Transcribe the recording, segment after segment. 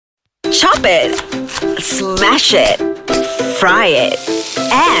Chop it, smash it, fry it,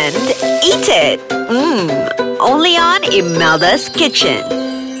 and eat it. Only on Imelda's Kitchen.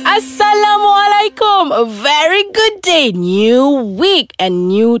 Assalamualaikum. A very good day. New week and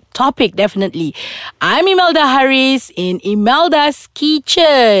new topic, definitely. I'm Imelda Haris in Imelda's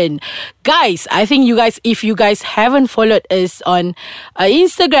Kitchen. Guys, I think if you guys haven't followed us on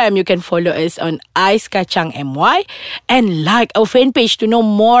Instagram, you can follow us on Ais Kacang MY and like our fan page to know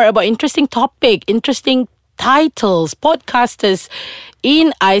more about interesting topic, interesting titles, podcasters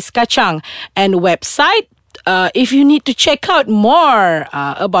in Ais Kacang, and website. If you need to check out more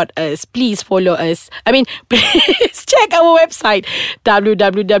about us, please follow us. Please check our website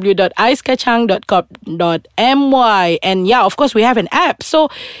www.aiskacang.com.my. And yeah, of course, we have an app. So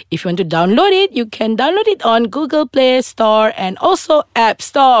if you want to download it, you can download it on Google Play Store and also App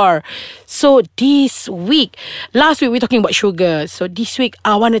Store. So this week, last week we were talking about sugar. So this week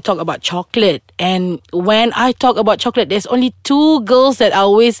I want to talk about chocolate. And when I talk about chocolate, there's only two girls that I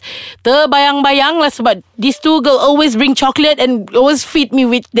always terbayang-bayang lah sebab these two girls always bring chocolate and always feed me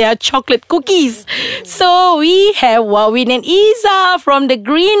with their chocolate cookies. So we have Wawin and Iza from the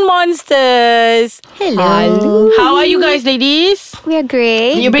Green Monsters. Hello. How are you guys, ladies? We are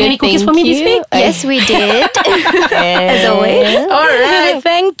great. Did you bring any cookies for me this week? Yes, we did. As always. Alright,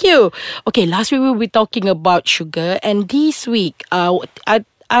 thank you. Okay, last week we were talking about sugar, and this week I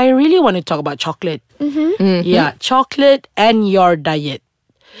really want to talk about chocolate. Yeah, chocolate and your diet.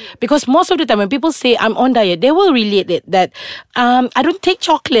 Because most of the time when people say I'm on diet, they will relate it that I don't take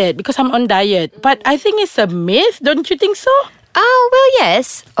chocolate because I'm on diet. But I think it's a myth, don't you think so? Oh, well,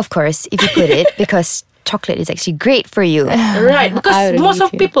 yes. Of course, if you put it, because chocolate is actually great for you. Right, because most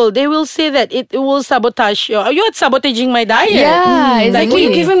of people, they will say that it will sabotage you're sabotaging my diet. Yeah, like exactly.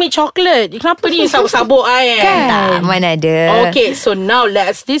 you giving me chocolate. Kenapa ni sabuk-sabuk I Tak, mana ada. Okay, so now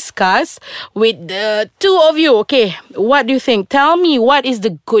let's discuss with the two of you. Okay, what do you think? Tell me, what is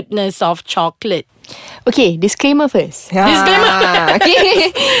the goodness of chocolate? Okay, disclaimer first. Disclaimer.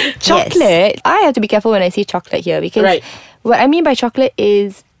 Okay. Chocolate. I have to be careful when I say chocolate here because Right. what I mean by chocolate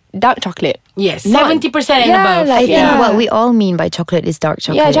is dark chocolate. Yes, Not- 70% and Yeah, above. like- I think Yeah. what we all mean by chocolate is dark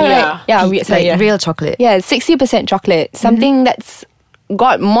chocolate. Yeah, chocolate. Yeah. Yeah, It's like real chocolate. Yeah, 60% chocolate. Something that's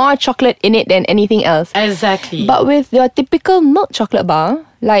got more chocolate in it than anything else. Exactly. But with your typical milk chocolate bar,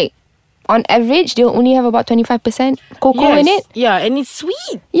 like on average, they'll only have about 25% cocoa in it. Yeah, and it's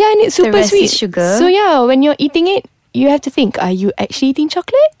sweet. Yeah, and it's The super rest sweet. is sugar. So yeah, when you're eating it, you have to think, are you actually eating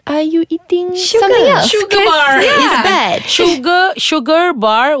chocolate? Are you eating something else? Sugar bar. It's bad. Sugar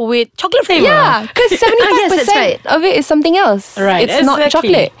bar with chocolate flavor. Yeah, because 75% that's right. of it is something else. Right. It's not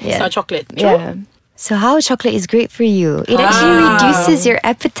chocolate. It's Yeah. not chocolate. True. Yeah. So how chocolate is great for you? It actually reduces your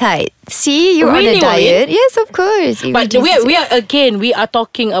appetite. See, you're Really, on a diet. Yes, of course. It But reduces we are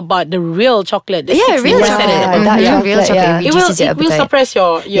talking about the real chocolate. The Yeah, 60% real and chocolate. above. Dark Real chocolate, chocolate yeah. reduces your It will appetite. suppress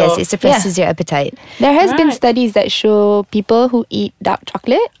your Yes, it suppresses your appetite. There has been Right. studies that show people who eat dark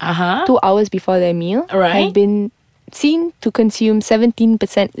chocolate Uh-huh. 2 hours before their meal Right. have been seen to consume 17%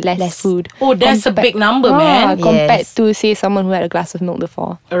 less food. Oh, that's a big number, man. Compared Yes. to, say, someone who had a glass of milk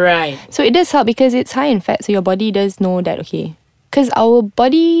before. Right. So it does help because it's high in fat. So your body does know that, okay. Because our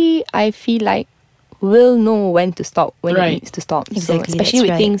body, I feel like, will know when to stop, when Right. it needs to stop. Exactly, So especially with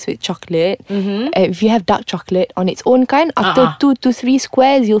that's right. things with chocolate. If you have dark chocolate on its own kind, after 2 to 3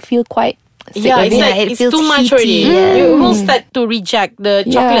 squares, you'll feel quite sick Yeah, of it's it. like it it's feels too much already. heaty, yeah. You will start to reject the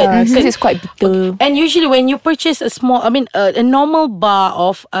chocolate. because it's quite bitter. And usually when you purchase a normal bar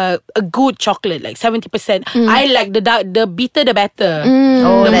of a good chocolate, like 70%, I like the bitter the better.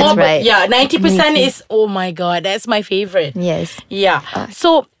 Oh, The that's right. Yeah, 90% is, oh my God, that's my favorite. Yes. Yeah.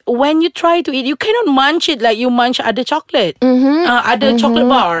 So when you try to eat, you cannot munch it like you munch other chocolate, other chocolate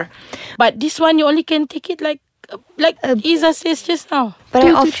bar. But this one, you only can take it like Iza says just now. But I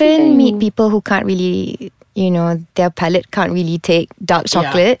 2 to 3 often meet people who can't really, their palate can't really take dark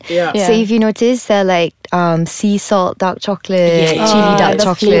chocolate. Yeah. So if you notice, they're like sea salt dark chocolate, Yeah. chili dark the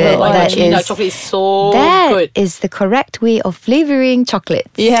chocolate. flavor. Oh, That chili dark is chocolate is so that good. is the correct way of flavoring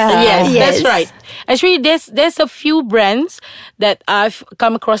chocolate. Yes, Yes. that's right. Actually, there's a few brands that I've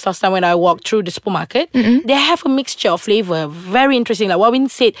come across last time when I walked through the supermarket. They have a mixture of flavor, very interesting. Like Wawin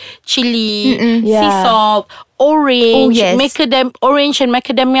said, chili, sea Yeah. salt, orange, Oh, yes. orange and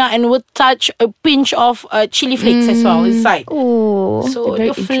macadamia, and will touch a pinch of chili flakes as well inside. Oh, So Very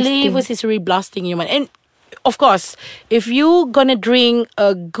the flavors is really blasting you, man. And of course, if you gonna drink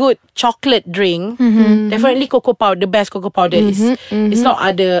a good chocolate drink, definitely cocoa powder. The best cocoa powder is. It's not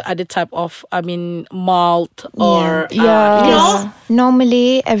other type of malt or Yeah. you know.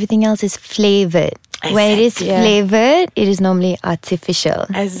 normally everything else is flavored. When it is Exactly. flavored, it is normally artificial.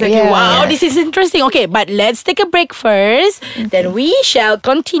 Exactly. Yeah. Wow, this is interesting. Okay, but let's take a break first. Then we shall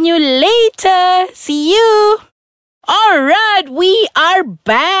continue later. See you. Alright, we are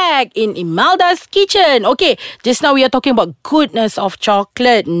back in Imelda's kitchen. Okay, just now we are talking about goodness of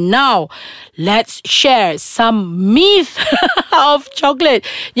chocolate. Now, let's share some myth of chocolate.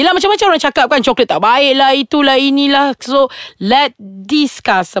 Yelah, macam-macam orang cakap kan, coklat tak baik lah, itulah, inilah. So, let's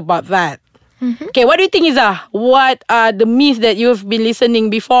discuss about that. Okay, what do you think, Izzah? What are the myths that you've been listening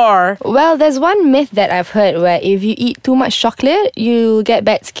before? Well, there's one myth that I've heard where if you eat too much chocolate, you get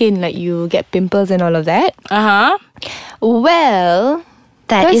bad skin, like you get pimples and all of that. Uh-huh. Well,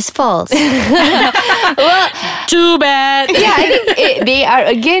 That is false. Too bad. yeah, I think they are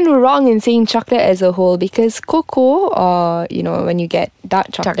again wrong in saying chocolate as a whole, because cocoa, or when you get dark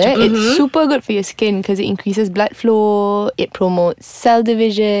chocolate, it's super good for your skin because it increases blood flow, it promotes cell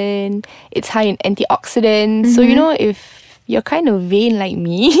division, it's high in antioxidants. So if you're kind of vain like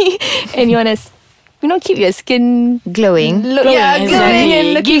me and you want to keep your skin Glowing. glowing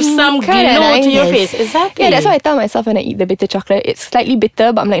and looking Give some kinda glow to nice. your face. Exactly. Yeah, that's what I tell myself when I eat the bitter chocolate. It's slightly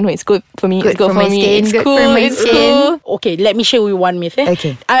bitter, but I'm like, no, it's good for me. Good it's good for my me. skin, It's good cool. for my It's skin. cool. Okay, let me share with you one myth.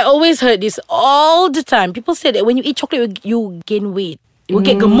 Okay. I always heard this all the time. People say that when you eat chocolate, you gain weight. You will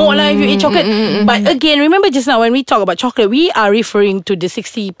get gemuk lah if you eat chocolate. But again, remember just now when we talk about chocolate, we are referring to the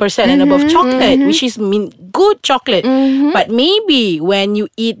 60% and above chocolate, which is good chocolate. But maybe when you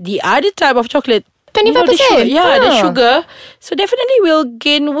eat the other type of chocolate, 25%. the sugar, the Ah. sugar, so definitely will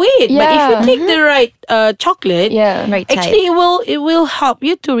gain weight. But if you Yeah. take the right chocolate, Yeah. Right actually it will help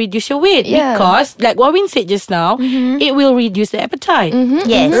you to reduce your weight, Yeah. because like Wawin said just now, it will reduce the appetite.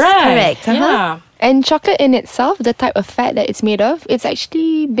 Yes, Right. correct. Uh-huh. Yeah. And chocolate in itself, the type of fat that it's made of, it's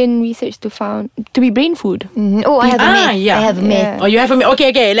actually been researched to be brain food. Oh, I have a myth. yeah. I have a myth. Oh, you have a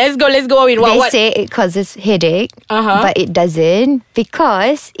okay. Let's go. Wawin. They What? say it causes headache, but it doesn't,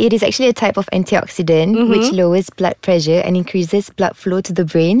 because it is actually a type of antioxidant which lowers blood pressure and increases blood flow to the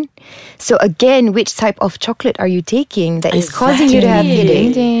brain. So again, which type of chocolate are you taking that is causing you to have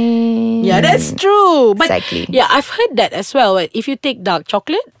Exactly. headache? Yeah, that's true. But Exactly. yeah, I've heard that as well. If you take dark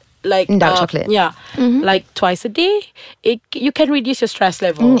chocolate, like Dark chocolate. yeah, like twice a day, you can reduce your stress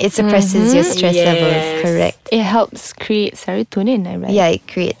level. It suppresses your stress Yes. levels. Correct. It helps create serotonin, I read. Yeah, it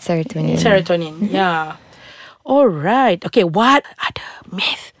creates serotonin. Serotonin. Yeah. All right. Okay. What other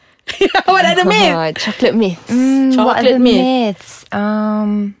myth? What other myth? Chocolate myth. What are Chocolate the myth. myths?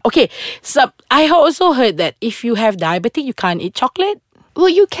 Okay. So I also heard that if you have diabetes, you can't eat chocolate. Well,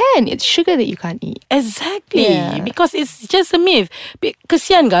 you can. It's sugar that you can't eat. Exactly. Yeah. Because it's just a myth.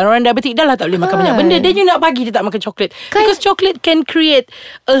 Kesian kan orang diabetik dah lah tak boleh makan banyak benda. Then you nak bagi dia tak makan coklat. Because chocolate can create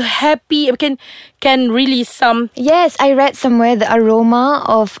a happy, can release some. Yes, I read somewhere the aroma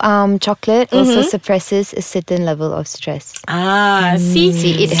of chocolate also suppresses a certain level of stress. See,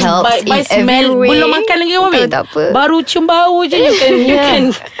 it helps by in smell. every way. Belum makan lagi Wawin. Tahu tak apa. Baru cium bau je you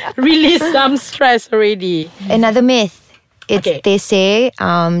can release some stress already. Another myth. Okay. They say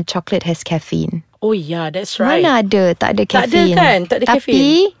chocolate has caffeine. Oh yeah, that's right. Mana ada? Tak ada Tak ada caffeine. kan? Tak ada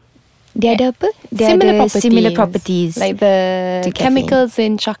Tapi dia ada apa? Dia ada similar properties. Like the to caffeine. chemicals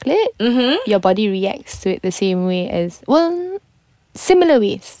in chocolate, your body reacts to it the same way as, similar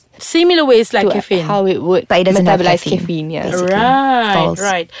ways Similar ways like to caffeine. how it would But it doesn't have metabolize caffeine. Yeah. Basically. Right, False.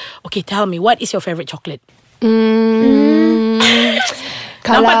 right. Okay, tell me, what is your favorite chocolate?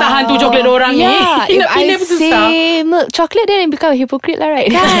 Kalau, Nampak tak hantu coklat orang ni? Yeah, if Nak I pilih pun susah. say milk chocolate, then I become a hypocrite lah, right?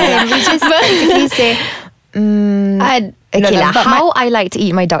 Kan? We just basically say okay lah. but How I like to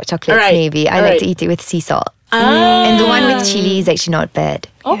eat my dark chocolates, Alright, maybe I like to eat it with sea salt. And the one with chili is actually not bad.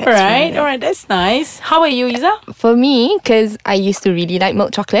 Alright, that's nice. How about you, Iza? For me, because I used to really like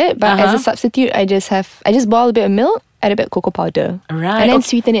milk chocolate, but as a substitute, I just boil a bit of milk, add a bit of cocoa powder, Right. and then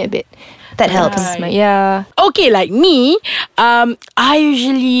Okay. sweeten it a bit. That helps. Yeah. Okay, like me, I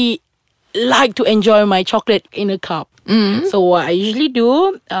usually like to enjoy my chocolate in a cup. So what I usually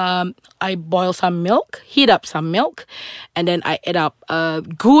do, I boil some milk, heat up some milk, and then I add up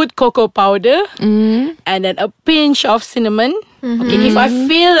good cocoa powder, and then a pinch of cinnamon. Okay, if I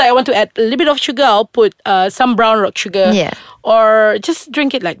feel like I want to add a little bit of sugar, I'll put some brown rock sugar, Yeah. or just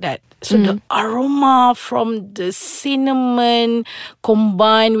drink it like that. So the aroma from the cinnamon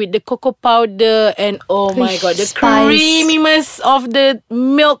combined with the cocoa powder and oh my god, the Spice. creaminess of the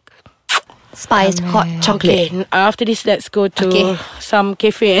milk. Spiced hot chocolate. Okay, after this, let's go to Okay. some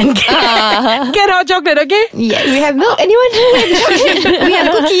cafe and get hot chocolate, okay? Yes. We have milk. Anyone? We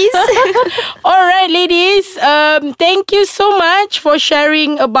have cookies. Alright, ladies. Thank you so much for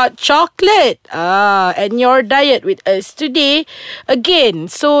sharing about chocolate and your diet with us today. Again,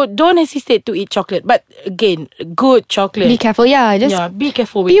 so don't hesitate to eat chocolate. But again, good chocolate. Be careful, just be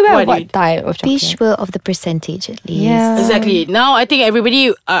careful with be aware of what what type of Be chocolate. sure of the percentage at least. Yeah. Exactly. Now, I think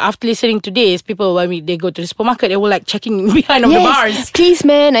everybody, after listening to this, people, when they go to the supermarket, they will like checking behind of the bars. Please,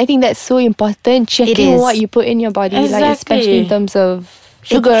 man. I think that's so important. Checking is. what you put in your body, like Exactly. especially in terms of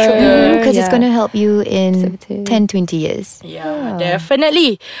sugar. Because it's going to help you in Preservative. 10-20 years. Yeah,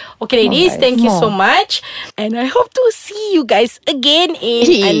 definitely. Okay, ladies, thank you so much. And I hope to see you guys again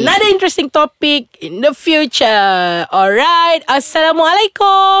in another interesting topic in the future. Alright.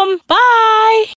 Assalamualaikum. Bye.